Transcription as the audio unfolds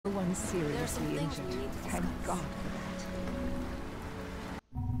one seriously injured. Thank God for that.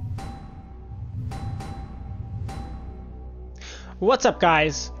 What's up,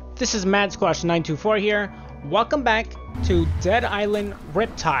 guys? This is MadSquash924 here. Welcome back to Dead Island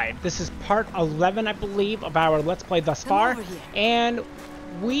Riptide. This is part 11, I believe, of our Let's Play thus far. And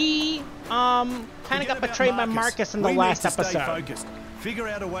we kind of got betrayed by Marcus in the last episode. Focused. Figure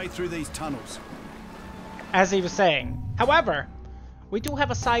out a way through these tunnels. As he was saying. However, we do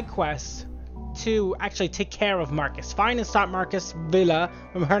have a side quest to actually take care of Marcus. Find and stop Marcus Villa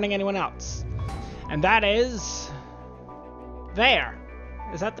from hurting anyone else. And that is... there.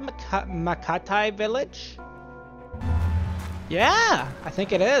 Is that the Makatai village? Yeah, I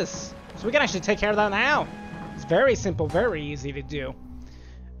think it is. So we can actually take care of that now. It's very simple, very easy to do.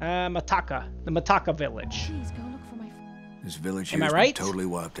 Mataka, the Mataka village. Please go look for my... This village Am I here's right? been totally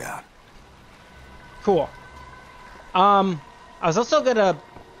wiped out. Cool. I was also gonna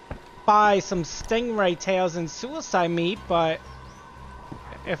buy some stingray tails and suicide meat, but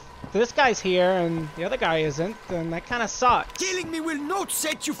if this guy's here and the other guy isn't, then that kind of sucks. Killing me will not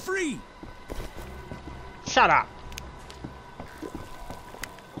set you free. Shut up.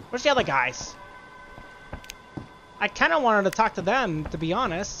 Where's the other guys? I kind of wanted to talk to them, to be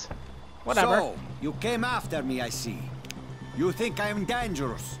honest. Whatever. So, you came after me, I see. You think I'm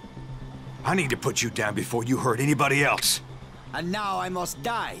dangerous. I need to put you down before you hurt anybody else. And now I must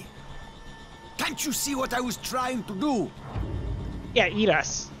die. Can't you see what I was trying to do? Yeah, eat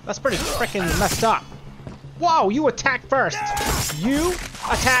us. That's pretty freaking messed up. Whoa, you attacked first. You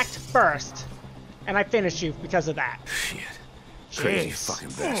attacked first. And I finished you because of that. Shit. Crazy Jeez. fucking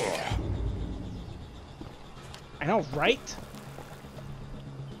bastard. I know, right?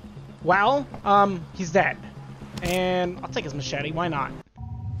 Well, he's dead. And I'll take his machete, why not?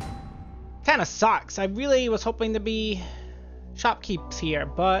 Kinda sucks. I really was hoping to be shopkeepers here,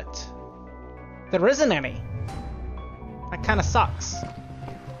 but there isn't any. That kinda sucks.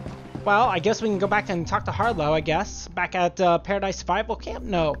 Well, I guess we can go back and talk to Harlow, I guess. Back at Paradise Survival Camp?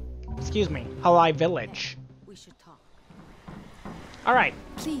 No. Excuse me. Halai Village. We should talk. Alright.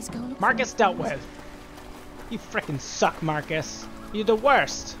 Please go look Marcus for dealt with. You frickin' suck, Marcus. You're the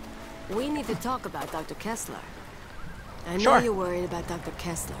worst. We need to talk about Dr. Kessler. I know Sure. you're worried about Dr.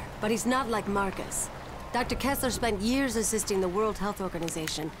 Kessler, but he's not like Marcus. Dr. Kessler spent years assisting the World Health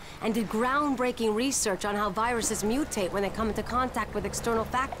Organization and did groundbreaking research on how viruses mutate when they come into contact with external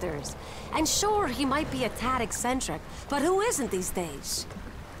factors. And sure, he might be a tad eccentric, but who isn't these days?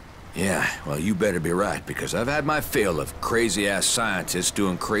 Yeah, well, you better be right, because I've had my fill of crazy-ass scientists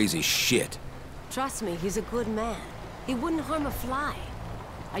doing crazy shit. Trust me, he's a good man. He wouldn't harm a fly.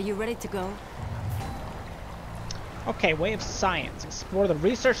 Are you ready to go? Okay, way of science. Explore the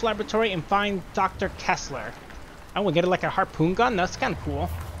research laboratory and find Dr. Kessler. Oh, we get like a harpoon gun? That's kind of cool.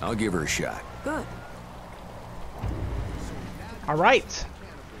 I'll give her a shot. Good. Alright.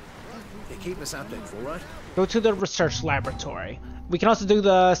 Yeah, keep us updated, all right? Go to the research laboratory. We can also do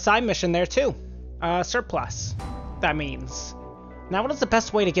the side mission there too. Surplus. That means. Now what is the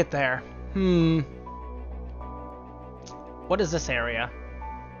best way to get there? What is this area?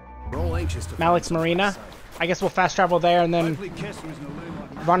 We're all anxious to Malik's Marina? I guess we'll fast travel there and then Hopefully Kessler isn't a loon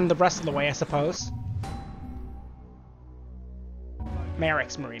like run the rest of the way, I suppose.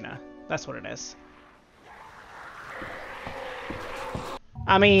 Merrick's Marina. That's what it is.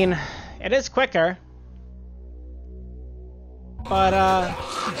 I mean, it is quicker. But, I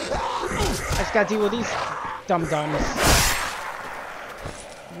just gotta deal with these dum-dums.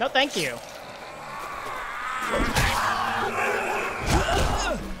 No, thank you.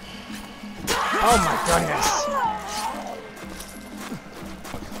 Oh my goodness.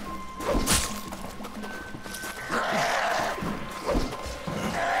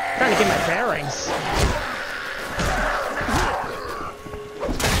 Trying to get my bearings.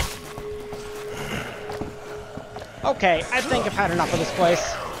 Okay, I think I've had enough of this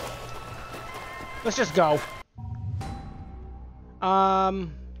place. Let's just go.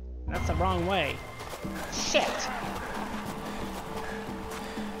 That's the wrong way. Shit.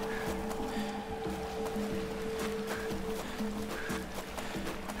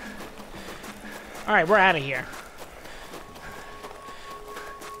 Alright, we're out of here.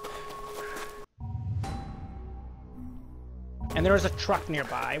 And there is a truck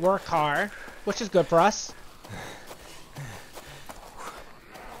nearby, or a car, which is good for us.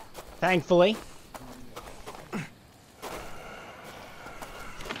 Thankfully.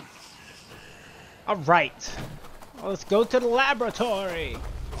 Alright. Well, let's go to the laboratory.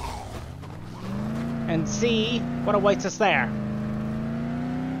 And see what awaits us there.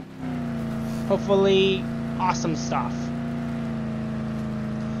 Hopefully, awesome stuff.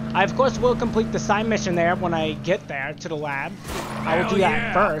 I, of course, will complete the side mission there when I get there to the lab. I will do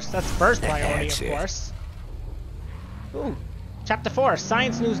that first. That's first priority, of course. Ooh. Chapter 4,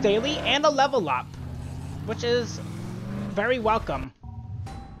 Science News Daily, and a level up, which is very welcome.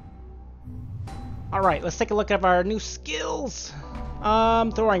 Alright, let's take a look at our new skills.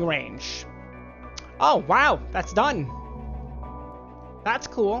 Throwing range. Oh, wow, that's done. That's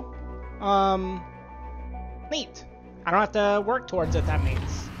cool. Neat. I don't have to work towards it, that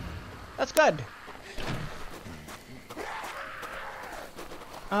means. That's good.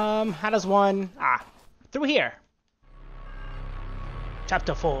 How does one... through here.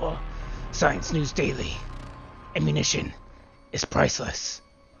 Chapter 4, Science News Daily. Ammunition is priceless,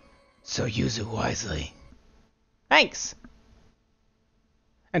 so use it wisely. Thanks!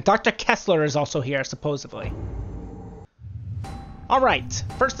 And Dr. Kessler is also here, supposedly. Alright,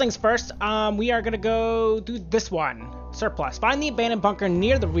 first things first, we are gonna go do this one. Surplus. Find the abandoned bunker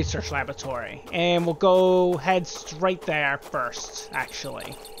near the research laboratory. And we'll go head straight there first,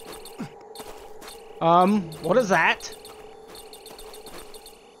 actually. What is that?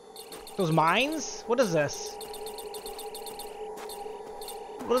 Those mines? What is this?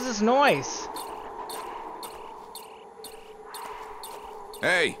 What is this noise?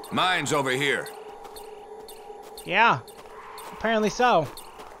 Hey, mines over here. Yeah, apparently so.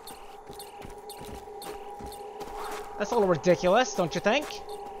 That's a little ridiculous, don't you think?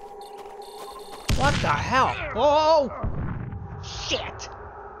 What the hell? Whoa! Shit!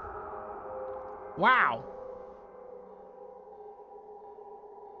 Wow.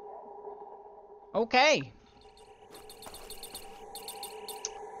 Okay.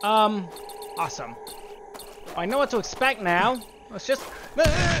 Awesome. I know what to expect now. Let's just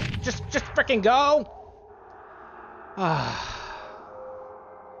frickin' go.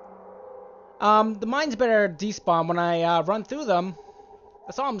 The mines better despawn when I run through them.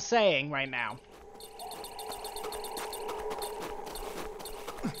 That's all I'm saying right now.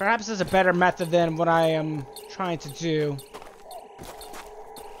 Perhaps there's a better method than what I am trying to do.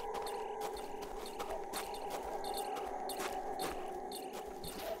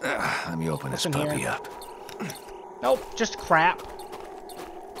 Let me open this puppy up. Nope, just crap.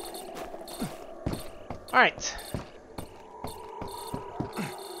 Alright.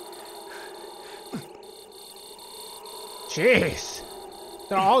 Jeez.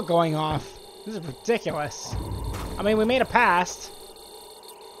 They're all going off. This is ridiculous. I mean, we made it past.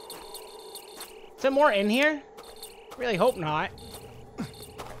 Is there more in here? Really hope not.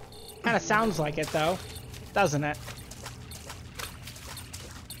 Kinda sounds like it, though. Doesn't it?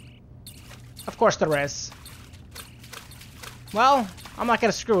 Of course there is. Well, I'm not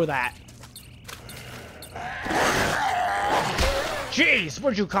gonna screw with that. Jeez,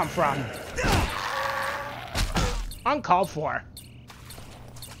 where'd you come from? Uncalled for.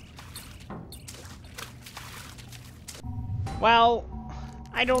 Well,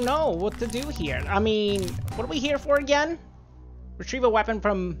 I don't know what to do here. I mean, what are we here for again? Retrieve a weapon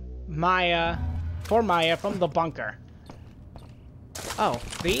from Maya, from the bunker. Oh,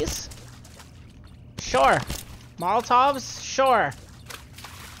 these? Sure. Molotovs? Sure.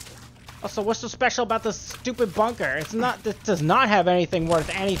 Also, what's so special about this stupid bunker? It's not. This does not have anything worth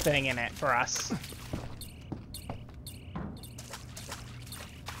anything in it for us.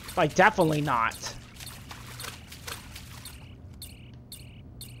 Like, definitely not.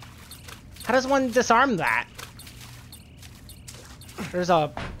 How does one disarm that? There's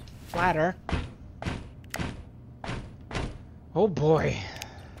a ladder. Oh boy.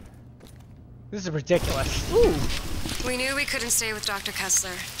 This is ridiculous. Ooh. We knew we couldn't stay with Dr.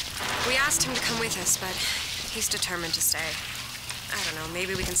 Kessler. We asked him to come with us, but he's determined to stay. I don't know,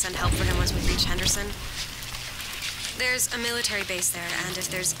 maybe we can send help for him once we reach Henderson. There's a military base there, and if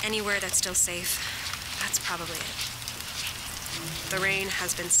there's anywhere that's still safe, that's probably it. The rain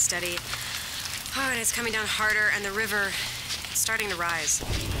has been steady. Oh, and it's coming down harder, and the river is starting to rise.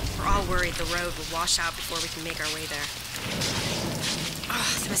 We're all worried the road will wash out before we can make our way there.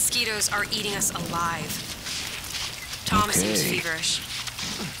 Oh, the mosquitoes are eating us alive. Tom seems feverish,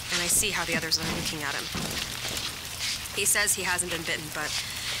 and I see how the others are looking at him. He says he hasn't been bitten, but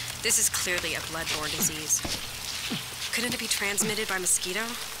this is clearly a blood-borne disease. Couldn't it be transmitted by mosquito?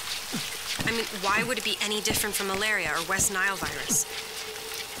 I mean, why would it be any different from malaria or West Nile virus?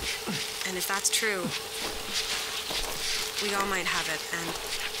 And if that's true, we all might have it, and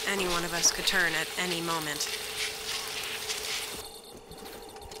any one of us could turn at any moment.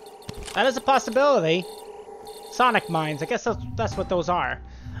 That is a possibility. Sonic mines, I guess that's what those are.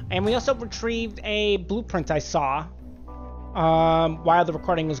 And we also retrieved a blueprint I saw while the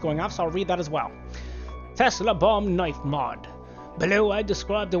recording was going off, so I'll read that as well. Tesla bomb knife mod. Below, I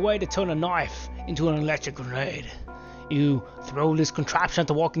described the way to turn a knife into an electric grenade. You throw this contraption at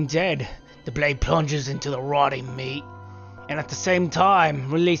the Walking Dead. The blade plunges into the rotting meat, and at the same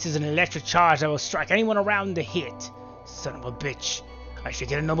time releases an electric charge that will strike anyone around the hit. Son of a bitch. I should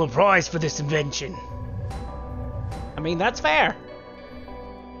get a Nobel Prize for this invention. I mean, that's fair.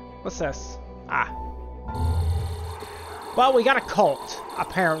 What's this? Ah. Well, we got a cult,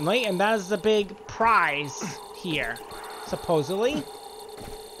 apparently, and that is the big prize here, supposedly.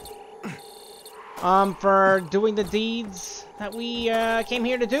 For doing the deeds that we came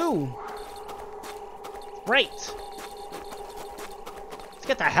here to do. Great. Let's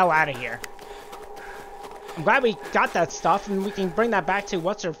get the hell out of here. I'm glad we got that stuff, and we can bring that back to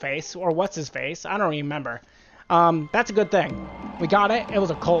what's-her-face, or what's-his-face. I don't even remember. That's a good thing. We got it. It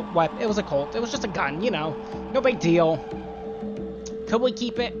was a Colt weapon. It was a Colt. It was just a gun, you know. No big deal. Could we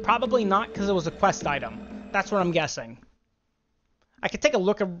keep it? Probably not, because it was a quest item. That's what I'm guessing. I could take a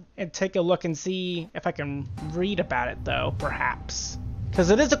look and see if I can read about it, though, perhaps. Because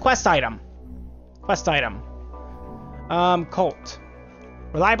it is a quest item. Quest item. Colt.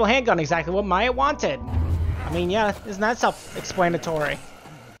 Reliable handgun, exactly what Maya wanted. I mean, yeah, isn't that self-explanatory?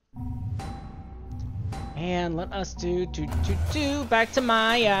 And let us do back to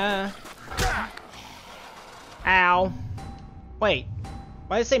Maya. Ow. Wait.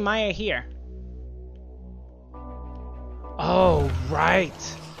 Why did it say Maya here? Oh,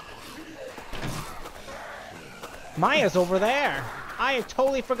 right. Maya's over there. I had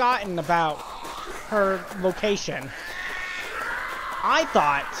totally forgotten about her location. I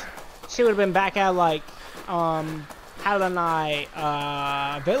thought she would have been back at, like, Halanai,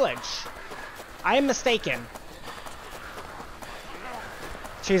 village. I am mistaken.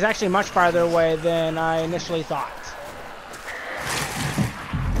 She's actually much farther away than I initially thought.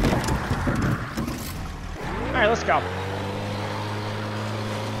 Alright, let's go.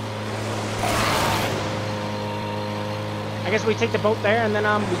 I guess we take the boat there and then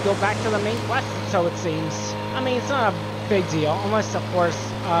we go back to the main quest, so it seems. I mean, it's not a big deal, unless of course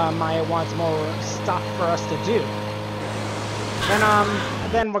Maya wants more stuff for us to do.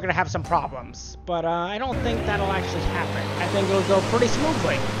 Then we're gonna have some problems. But I don't think that'll actually happen. I think it'll go pretty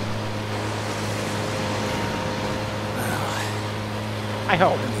smoothly. I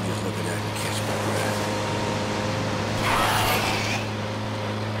hope. Let me just look at that and catch my breath.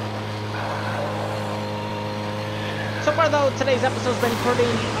 So far, though, today's episode's been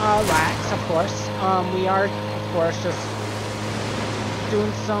pretty lax, of course. We are, of course, just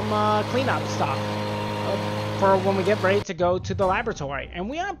doing some cleanup stuff for when we get ready to go to the laboratory. And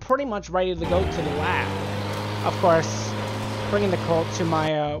we are pretty much ready to go to the lab. Of course, bringing the Colt to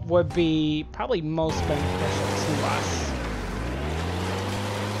Maya would be probably most beneficial to us.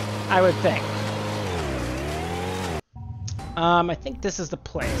 I would think. I think this is the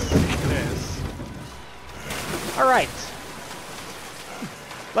place. It is. Alright.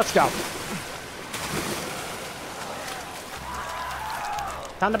 Let's go.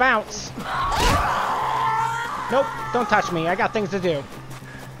 Time to bounce. Nope, don't touch me. I got things to do.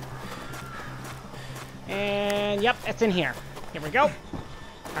 And yep, it's in here. Here we go.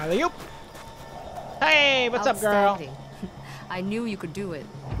 Alley-oop. Hey, what's up, girl? I knew you could do it.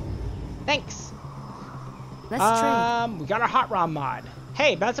 Thanks. Let's trade. We got a hot rod mod.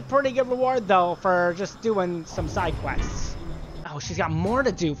 Hey, that's a pretty good reward, though, for just doing some side quests. Oh, she's got more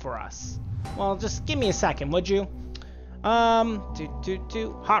to do for us. Well, just give me a second, would you?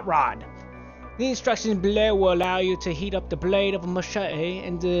 Hot rod. The instructions below will allow you to heat up the blade of a machete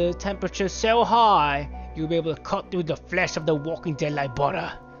and the temperature so high you'll be able to cut through the flesh of the Walking Dead like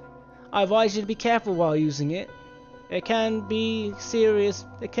butter. I advise you to be careful while using it. It can be serious.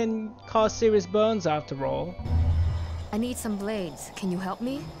 It can cause serious burns after all. I need some blades. Can you help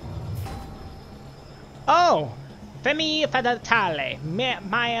me? Oh, Femi Fadatale.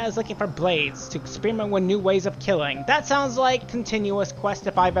 Maya is looking for blades to experiment with new ways of killing. That sounds like continuous quest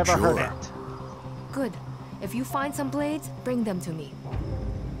if I've ever heard it. Good. If you find some blades, bring them to me.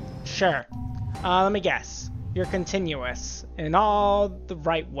 Sure. Let me guess. You're continuous in all the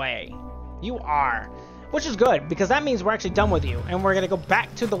right way. You are. Which is good, because that means we're actually done with you, and we're gonna go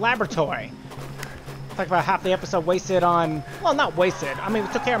back to the laboratory. Talk about half the episode wasted on... Well, not wasted. I mean,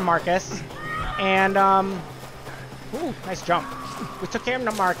 we took care of Marcus, and, ooh, nice jump. We took care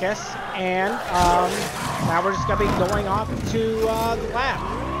of Marcus, and, now we're just gonna be going off to, the lab.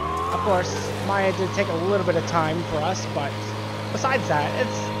 Of course, Maya did take a little bit of time for us, but besides that,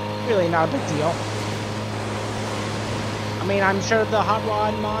 it's really not a big deal. I mean, I'm sure the hot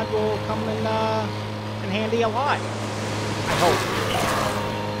rod mod will come in handy a lot. I hope.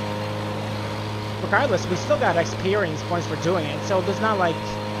 regardless, we still got experience points for doing it, so there's not like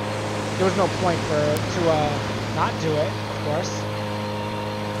there was no point to not do it, of course.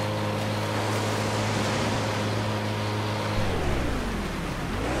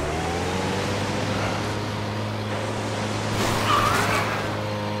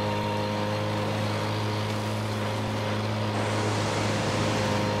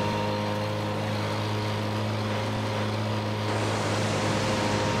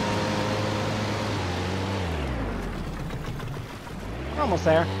 We're almost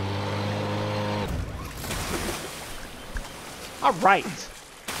there. Alright.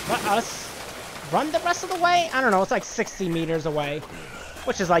 Let us run the rest of the way? I don't know, it's like 60 meters away.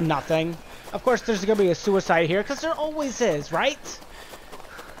 Which is like nothing. Of course there's gonna be a suicide here, because there always is, right?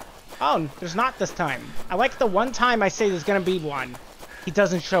 Oh, there's not this time. I like the one time I say there's gonna be one. He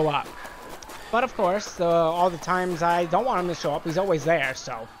doesn't show up. But of course, all the times I don't want him to show up, he's always there,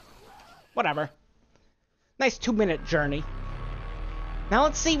 so... whatever. Nice 2-minute journey. Now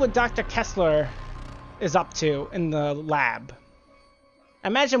let's see what Dr. Kessler is up to in the lab. I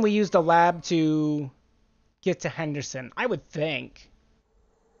imagine we use the lab to get to Henderson. I would think.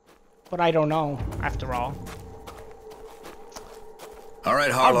 But I don't know, after all. All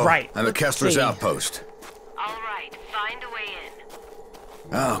right, Harlow. All right, I'm at Kessler's see. Outpost. All right, find a way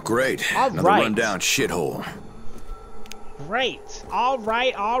in. Oh, great. All Another right. rundown shithole. Great. All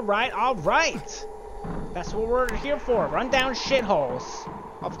right, all right, all right. That's what we're here for. Run down shitholes.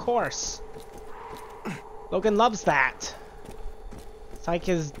 Of course. Logan loves that. It's like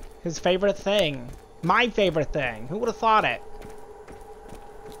his favorite thing. My favorite thing. Who would have thought it?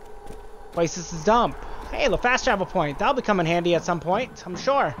 Places to dump. Hey, the fast travel point. That'll be coming handy at some point, I'm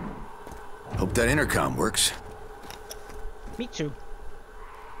sure. Hope that intercom works. Me too.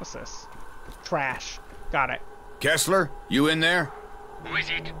 What's this? Trash. Got it. Kessler, you in there? Who is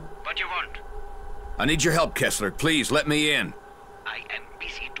it? What do you want? I need your help, Kessler. Please, let me in. I am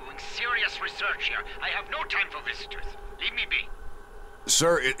busy doing serious research here. I have no time for visitors. Leave me be.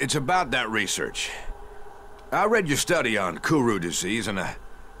 Sir, it's about that research. I read your study on Kuru disease, and,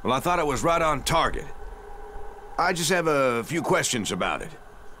 well, I thought it was right on target. I just have a few questions about it.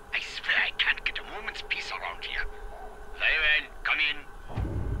 I swear I can't get a moment's peace around here. Very well, come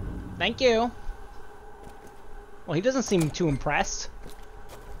in. Thank you. Well, he doesn't seem too impressed.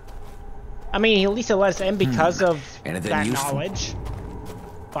 I mean, at least he let us in because of Anything that useful? knowledge.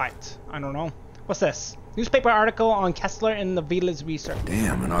 But, I don't know. What's this? Newspaper article on Kessler and the Vila's research.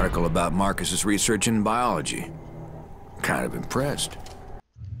 Damn, an article about Marcus's research in biology. Kind of impressed.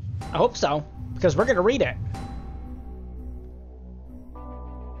 I hope so, because we're gonna read it.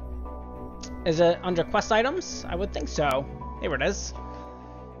 Is it under quest items? I would think so. Here it is.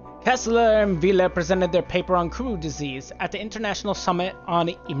 Kessler and Vila presented their paper on Kuru disease at the International Summit on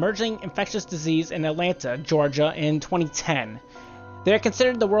Emerging Infectious Disease in Atlanta, Georgia in 2010. They are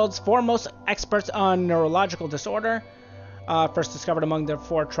considered the world's foremost experts on neurological disorder, first discovered among the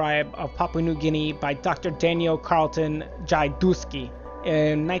 4 tribe of Papua New Guinea by Dr. Daniel Carlton Jaiduski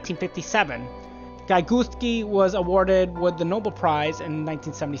in 1957. Jaiduski was awarded with the Nobel Prize in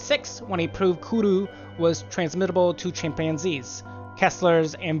 1976 when he proved Kuru was transmittable to chimpanzees.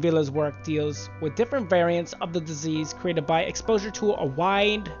 Kessler's and Vila's work deals with different variants of the disease created by exposure to a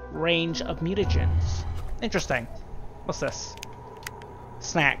wide range of mutagens. Interesting. What's this?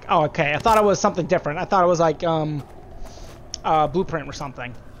 Snack. Oh, okay. I thought it was something different. I thought it was like, blueprint or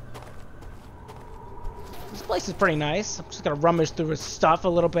something. This place is pretty nice. I'm just gonna rummage through his stuff a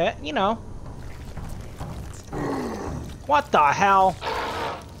little bit, you know. What the hell?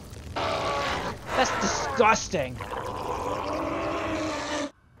 That's disgusting.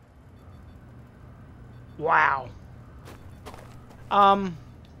 Wow.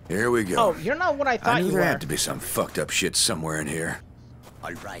 Here we go. Oh, you're not what I thought I knew you there were. had to be some fucked up shit somewhere in here.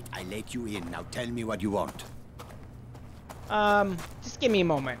 All right, I let you in. Now tell me what you want. Just give me a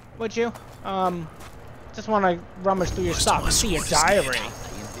moment, would you? Just want to rummage through your Most stuff of my and see your squad is diary. dead. I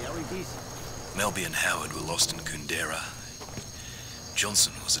am very busy. Melby and Howard were lost in Kundera.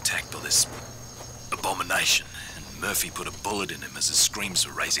 Johnson was attacked by this abomination, and Murphy put a bullet in him as his screams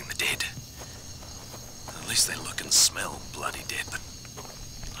were raising the dead. At least they look and smell bloody dead, but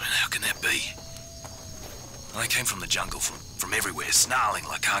I mean, how can that be? They came from the jungle, from everywhere, snarling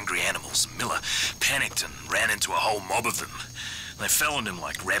like hungry animals. Miller panicked and ran into a whole mob of them. They fell on him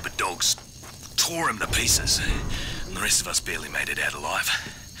like rabid dogs, tore him to pieces, and the rest of us barely made it out alive.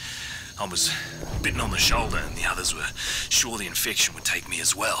 I was bitten on the shoulder, and the others were sure the infection would take me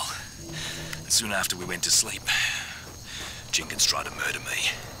as well. And soon after we went to sleep, Jenkins tried to murder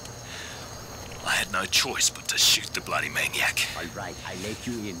me. I had no choice but to shoot the bloody maniac. All right, I let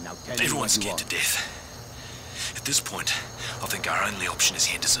you in. Now tell me Everyone's what you scared to want. death. At this point, I think our only option is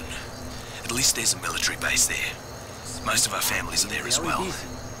Henderson. At least there's a military base there. Most of our families are there as well.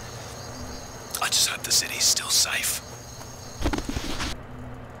 I just hope the city's still safe.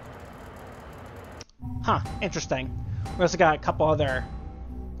 Huh, interesting. We also got a couple other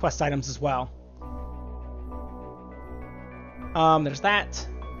quest items as well. There's that.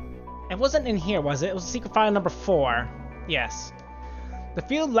 It wasn't in here, was it? It was secret file number 4. Yes. The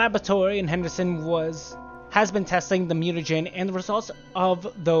field laboratory in Henderson has been testing the mutagen, and the results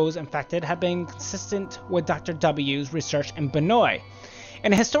of those infected have been consistent with Dr. W's research in Benoi.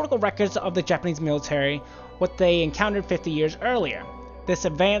 In the historical records of the Japanese military, what they encountered 50 years earlier. This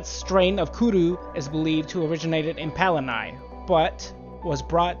advanced strain of Kuru is believed to have originated in Palanai, but was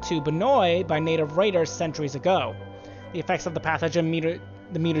brought to Benoi by native raiders centuries ago. The effects of the pathogen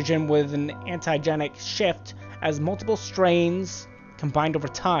the mutagen with an antigenic shift as multiple strains combined over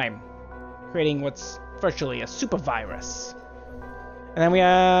time, creating what's virtually a super virus. And then we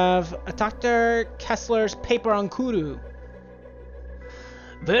have Dr. Kessler's paper on Kuru.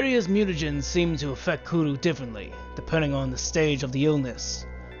 Various mutagens seem to affect Kuru differently, depending on the stage of the illness.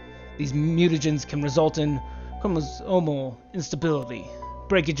 These mutagens can result in chromosomal instability,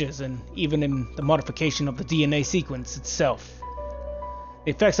 breakages, and even in the modification of the DNA sequence itself. The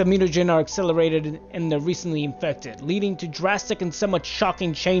effects of mutagen are accelerated in the recently infected, leading to drastic and somewhat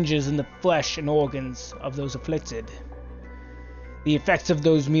shocking changes in the flesh and organs of those afflicted. The effects of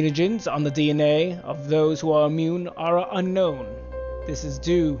those mutagens on the DNA of those who are immune are unknown. This is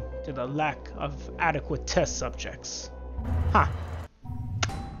due to the lack of adequate test subjects. Huh.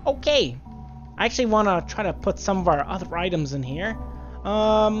 Okay. I actually want to try to put some of our other items in here.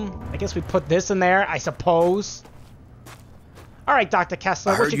 I guess we put this in there, I suppose. Alright, Dr.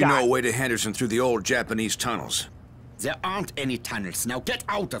 Kessler, I what heard you you got? know a way to Henderson through the old Japanese tunnels. There aren't any tunnels. Now get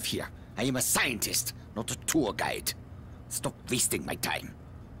out of here. I am a scientist, not a tour guide. Stop wasting my time.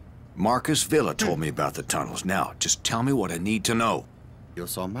 Marcus Villa told me about the tunnels. Now, just tell me what I need to know. You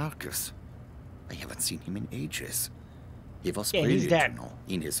saw Marcus? I haven't seen him in ages. He was Yeah, he's brilliant, dead. you know,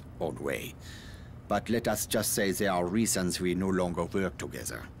 in his own way. But let us just say there are reasons we no longer work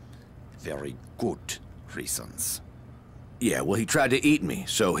together. Very good reasons. Yeah, well, he tried to eat me,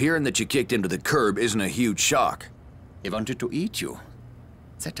 so hearing that you kicked him to the curb isn't a huge shock. He wanted to eat you.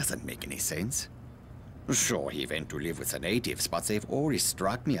 That doesn't make any sense. Sure, he went to live with the natives, but they've always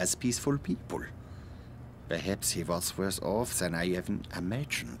struck me as peaceful people. Perhaps he was worse off than I even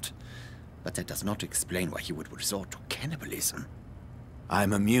imagined. But that does not explain why he would resort to cannibalism.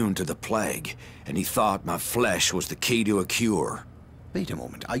 I'm immune to the plague, and he thought my flesh was the key to a cure. Wait a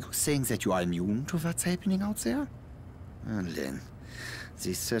moment, are you saying that you are immune to what's happening out there? Well then,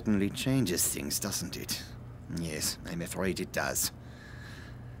 this certainly changes things, doesn't it? Yes, I'm afraid it does.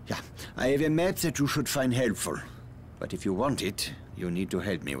 Yeah, I have a map that you should find helpful. But if you want it, you need to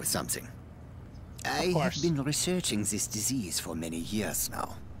help me with something. I have been researching this disease for many years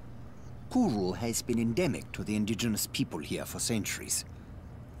now. Kuru has been endemic to the indigenous people here for centuries.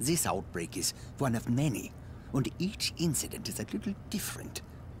 This outbreak is one of many, and each incident is a little different,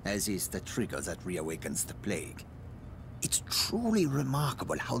 as is the trigger that reawakens the plague. It's truly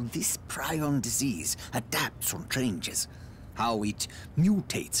remarkable how this prion disease adapts and changes, how it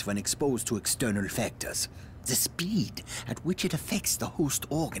mutates when exposed to external factors, the speed at which it affects the host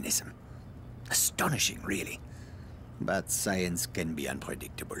organism. Astonishing, really. But science can be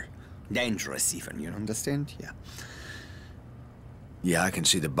unpredictable. Dangerous even, you understand? Yeah. Yeah, I can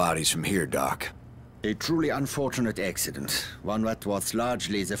see the bodies from here, Doc. A truly unfortunate accident, one that was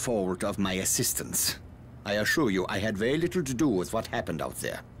largely the fault of my assistants. I assure you, I had very little to do with what happened out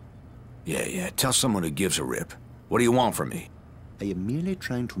there. Yeah, tell someone who gives a rip. What do you want from me? I am merely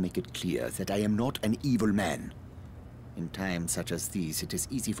trying to make it clear that I am not an evil man. In times such as these, it is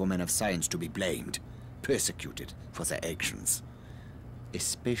easy for men of science to be blamed, persecuted for their actions.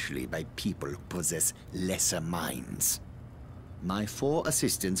 Especially by people who possess lesser minds. My 4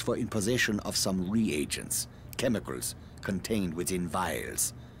 assistants were in possession of some reagents, chemicals, contained within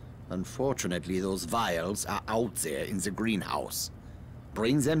vials. Unfortunately, those vials are out there in the greenhouse.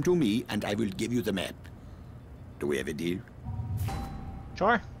 Bring them to me, and I will give you the map. Do we have a deal?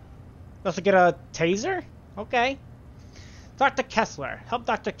 Sure. Also get a taser? Okay. Dr. Kessler. Help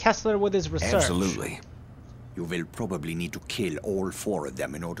Dr. Kessler with his research. Absolutely. You will probably need to kill all 4 of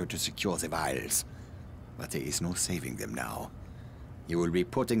them in order to secure the vials. But there is no saving them now. You will be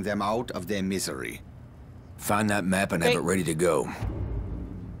putting them out of their misery. Find that map and have it ready to go.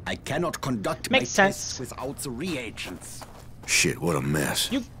 I cannot conduct Makes my sense. tests without the reagents. Shit, what a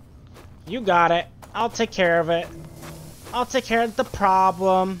mess. You got it. I'll take care of it. I'll take care of the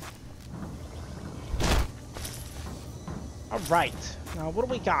problem. Alright. Now, what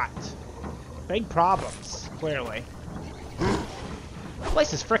do we got? Big problems, clearly. This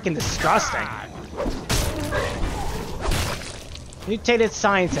place is freaking disgusting. Mutated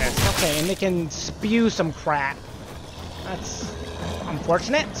scientists. Okay, and they can spew some crap. That's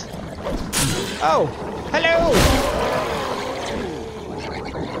unfortunate. Oh, hello!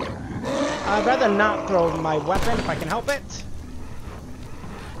 I'd rather not throw my weapon if I can help it.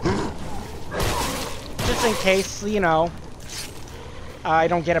 Just in case, you know, I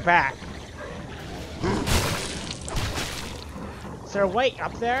don't get it back. Is there a way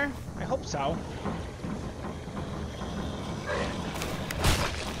up there? I hope so.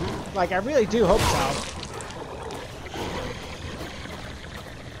 Like, I really do hope so.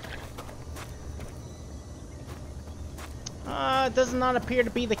 It does not appear to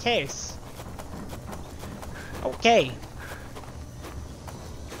be the case. Okay.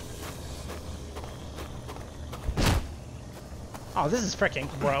 Oh, this is freaking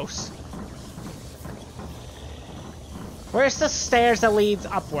gross. Where's the stairs that leads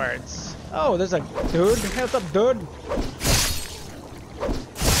upwards? Oh, there's a dude. What's up, dude?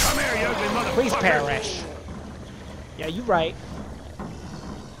 Come here, you ugly motherfucker. Please perish. Yeah, you right.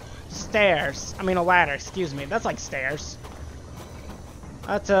 Stairs. I mean, a ladder, excuse me. That's like stairs.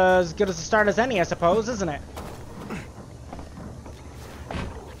 That's as good as a start as any, I suppose, isn't it?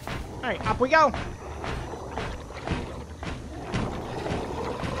 Alright, up we go.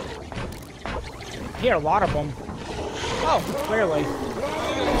 I hear a lot of them. Oh, clearly.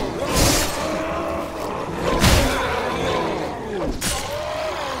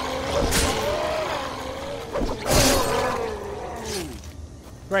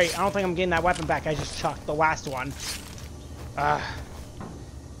 Great, I don't think I'm getting that weapon back I just chucked, the last one.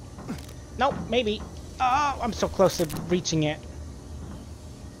 Nope, maybe. Oh, I'm so close to reaching it.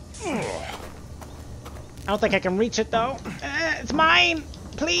 I don't think I can reach it, though. It's mine!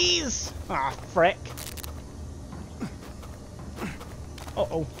 Please! Aw, frick.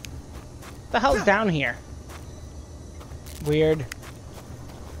 Uh-oh. The hell's down here? Weird.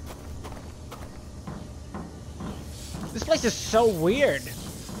 This place is so weird.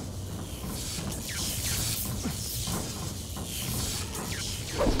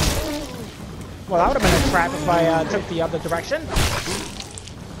 Well, that would have been a trap if I took the other direction.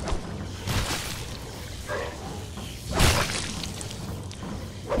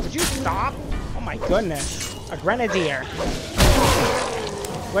 Would you stop? Oh my goodness. A grenadier.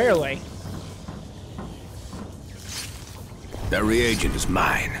 Clearly. That reagent is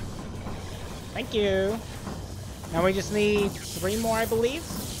mine. Thank you. Now we just need 3 more, I believe.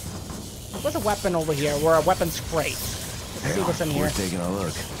 What's a weapon over here? Or a weapons crate. Let's see what's in here. We're taking a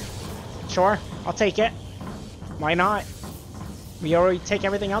look. Sure, I'll take it. Why not? We already take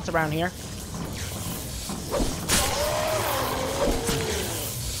everything else around here.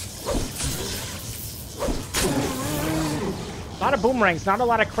 A lot of boomerangs, not a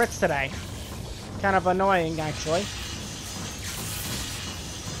lot of crits today. Kind of annoying, actually.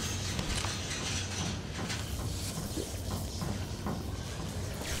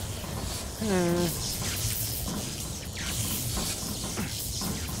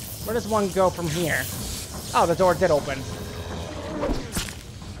 Where does one go from here? Oh, the door did open.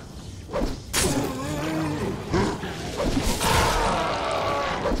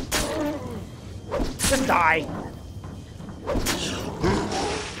 Just die.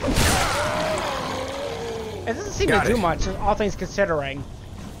 It doesn't seem to do much, all things considering.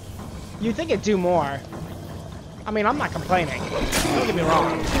 You'd think it'd do more. I mean, I'm not complaining. Don't get me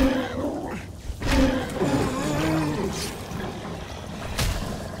wrong.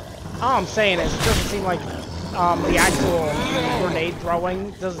 All I'm saying is, it doesn't seem like the actual grenade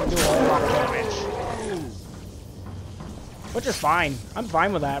throwing doesn't do a whole lot of damage. Which is fine. I'm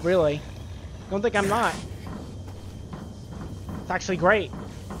fine with that, really. Don't think I'm not. It's actually great.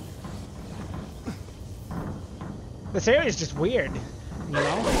 This area is just weird, you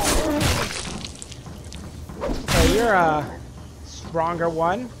know? So you're a stronger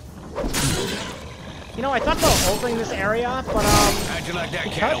one. You know, I thought about opening this area, but How'd you like that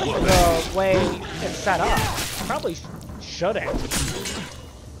because cat of the way it's set up, I probably shouldn't.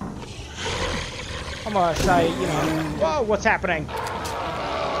 I'm gonna say, you know, whoa, what's happening?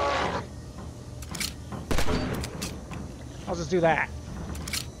 I'll just do that.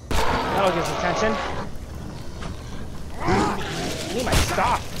 That'll get his attention. I need my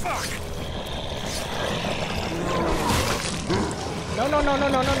stuff. No, no, no, no,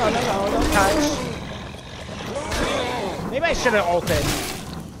 no, no, no, no, no, don't touch. Maybe I should have ulted.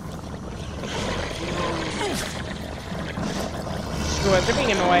 Screw it, they're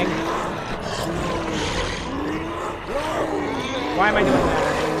being annoying. Why am I doing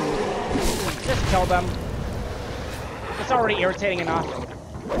that? Just kill them. It's already irritating enough.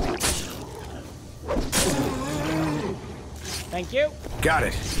 Thank you. Got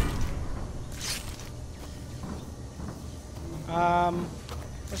it.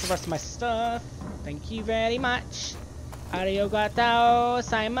 Where's the rest of my stuff? Thank you very much. Arigato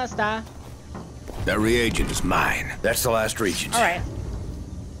gozaimashita. That reagent is mine. That's the last reagent. Alright.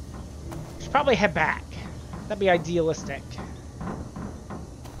 Should probably head back. That'd be idealistic.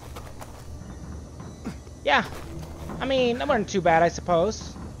 Yeah. I mean, that wasn't too bad, I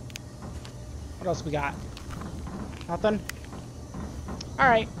suppose. What else we got? Nothing?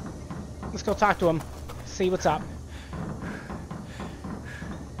 Alright. Let's go talk to him. See what's up.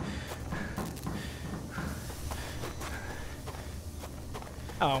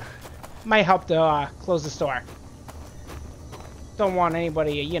 Oh. Might help to close this door. Don't want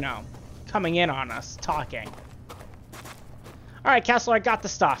anybody, you know, coming in on us, talking. Alright, Kessler, I got the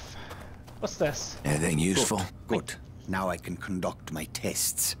stuff. What's this? Anything useful? Good. Now I can conduct my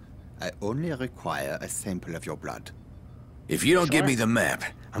tests. I only require a sample of your blood. If you don't Sure. give me the map,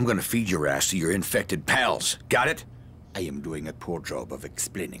 I'm gonna feed your ass to your infected pals. Got it? I am doing a poor job of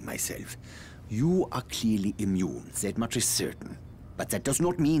explaining myself. You are clearly immune, that much is certain. But that does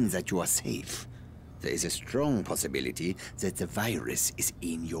not mean that you are safe. There is a strong possibility that the virus is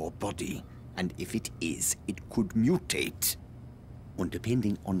in your body. And if it is, it could mutate. And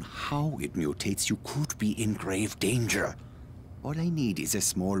depending on how it mutates, you could be in grave danger. All I need is a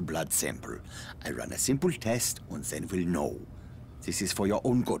small blood sample. I run a simple test and then we'll know. This is for your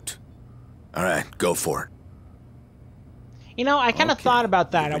own good. All right, go for it. You know, I kind of Okay, thought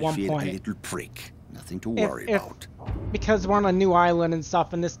about that you at will one feel point. a little prick. Nothing to worry about. Because we're on a new island and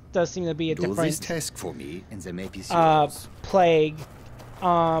stuff, and this does seem to be a Do this different task for me, and the map is yours. plague,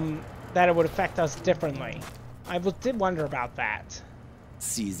 that it would affect us differently. I did wonder about that.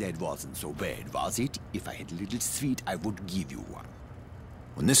 See, that wasn't so bad, was it? If I had a little sweet, I would give you one.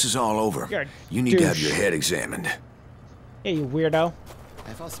 When this is all over, You're a you need to have douche. your head examined. Hey, you weirdo.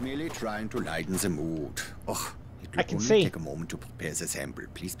 I was merely trying to lighten the mood. Oh, it I will can only see. take a moment to prepare the sample.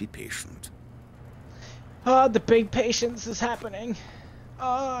 Please be patient. The big patience is happening.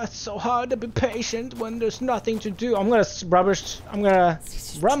 It's so hard to be patient when there's nothing to do. I'm gonna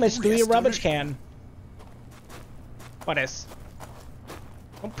rummage through your rubbish can. What is?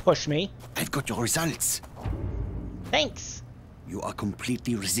 Don't push me. I've got your results. Thanks. You are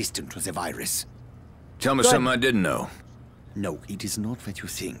completely resistant to the virus. Tell me Good. something I didn't know. No, it is not what you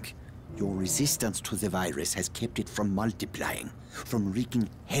think. Your resistance to the virus has kept it from multiplying, from wreaking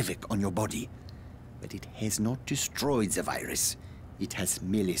havoc on your body. But it has not destroyed the virus. It has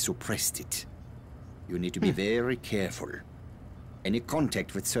merely suppressed it. You need to be very careful. Any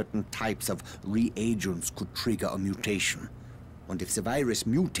contact with certain types of reagents could trigger a mutation. And if the virus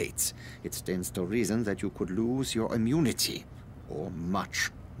mutates, it stands to reason that you could lose your immunity. Or much,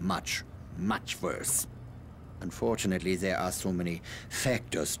 much, much worse. Unfortunately, there are so many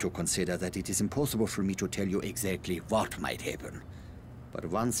factors to consider that it is impossible for me to tell you exactly what might happen. But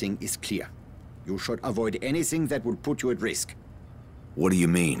one thing is clear. You should avoid anything that would put you at risk. What do you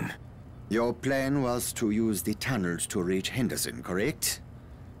mean? Your plan was to use the tunnels to reach Henderson, correct?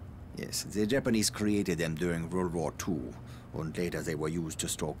 Yes, the Japanese created them during World War II, and later they were used to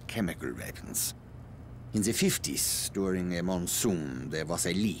store chemical weapons. In the 50s, during a monsoon, there was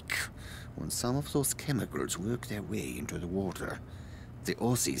a leak, and some of those chemicals worked their way into the water. The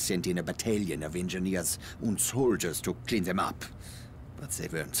Aussies sent in a battalion of engineers and soldiers to clean them up, but they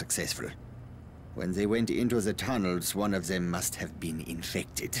weren't successful. When they went into the tunnels, one of them must have been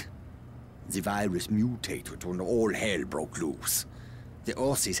infected. The virus mutated and all hell broke loose. The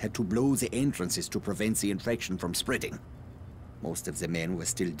Aussies had to blow the entrances to prevent the infection from spreading. Most of the men were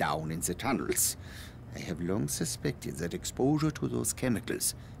still down in the tunnels. I have long suspected that exposure to those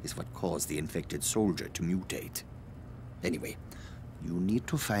chemicals is what caused the infected soldier to mutate. Anyway, you need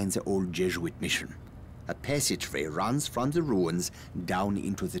to find the old Jesuit mission. A passageway runs from the ruins down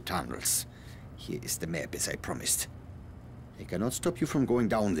into the tunnels. Here is the map, as I promised. I cannot stop you from going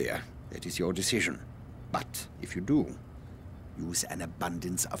down there. That is your decision. But if you do, use an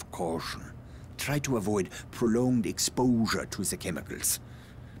abundance of caution. Try to avoid prolonged exposure to the chemicals.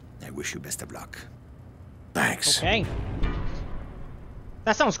 I wish you best of luck. Thanks. Okay.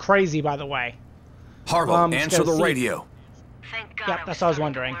 That sounds crazy, by the way. Harville, just answer gonna the see. radio. Thank God. Yep, that's what I was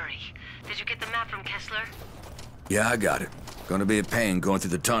wondering. Did you get the map from Kessler? Yeah, I got it. Gonna be a pain going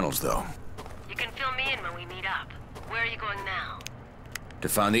through the tunnels, though. You can fill me in when we meet up. Where are you going now? To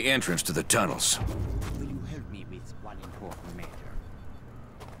find the entrance to the tunnels. Will you help me with one important matter?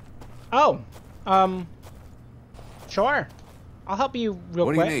 Oh, sure. I'll help you real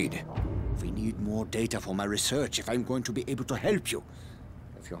quick. What do you need? We need more data for my research if I'm going to be able to help you.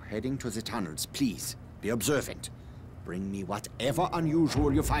 If you're heading to the tunnels, please be observant. Bring me whatever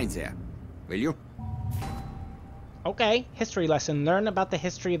unusual you find there. Will you? Okay, history lesson. Learn about the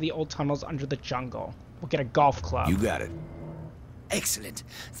history of the old tunnels under the jungle. We'll get a golf club. You got it. Excellent.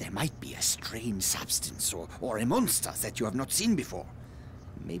 There might be a strange substance or a monster that you have not seen before.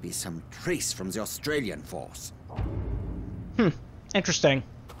 Maybe some trace from the Australian force. Interesting.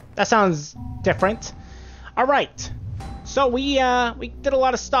 That sounds different. All right. So we did a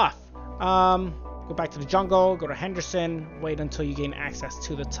lot of stuff. Go back to the jungle, go to Henderson, wait until you gain access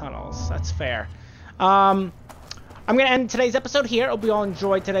to the tunnels. That's fair. I'm going to end today's episode here. Hope you all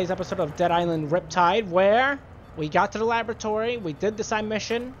enjoyed today's episode of Dead Island Riptide, where we got to the laboratory, we did the side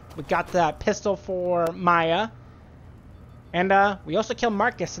mission, we got that pistol for Maya, and we also killed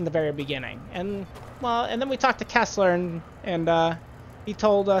Marcus in the very beginning. And, well, and then we talked to Kessler, and he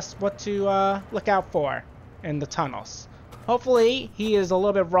told us what to look out for in the tunnels. Hopefully, he is a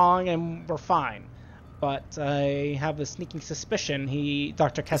little bit wrong and we're fine. But I have a sneaking suspicion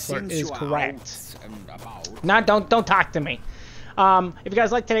Dr. Kessler is correct. Don't talk to me. If you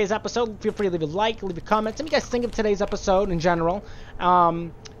guys like today's episode, feel free to leave a like, leave a comment. What do you guys think of today's episode in general?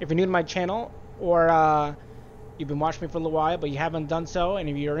 If you're new to my channel, or you've been watching me for a little while, but you haven't done so, and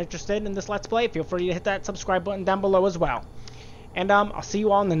if you're interested in this Let's Play, feel free to hit that subscribe button down below as well. And I'll see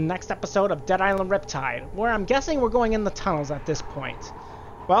you all in the next episode of Dead Island Riptide, where I'm guessing we're going in the tunnels at this point.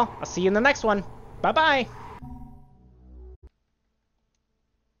 Well, I'll see you in the next one. Bye-bye!